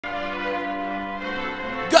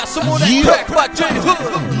got some more that crack by J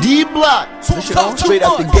Hood. D-Block. Straight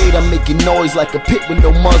out the gate, I'm making noise like a pit with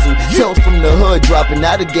no muzzle. Tales from the hood dropping,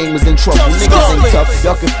 now the game is in trouble. Niggas ain't tough,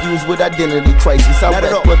 y'all confused with identity crisis. I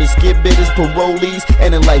rap for the skid bitters, parolees,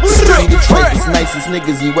 and in life, the traitors, nicest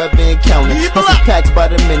niggas you ever encountered. Hustle packs by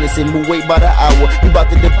the minutes and move weight by the hour. We about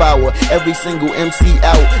to devour every single MC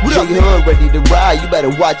out. J Hood ready to ride, you better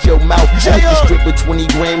watch your mouth. I can strip with 20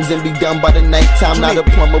 grams and be done by the nighttime. Not a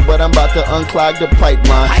plumber, but I'm about to unclog the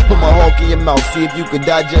pipeline. Put my hawk in your mouth, see if you can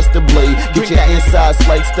digest the blade. Get your inside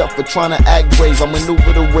sliced up for trying to act brave. I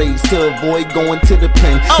maneuver the rays to avoid going to the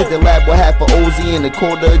pen. Hit the lab with half a OZ and a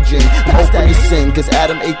quarter of gin. I'm open to sin, cause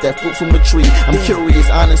Adam ate that fruit from a tree. I'm curious,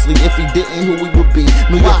 honestly, if he didn't, who we would be.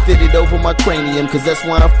 New York fitted over my cranium, cause that's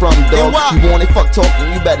where I'm from, dog. You want it, fuck talking,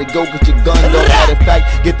 you better go get your gun, dog. Matter of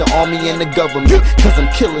fact, get the army and the government, cause I'm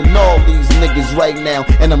killing all these niggas right now,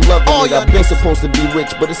 and I'm loving it. I've been supposed to be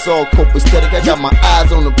rich, but it's all copacetic. I got my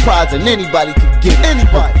eyes on the prize, and anybody can get it.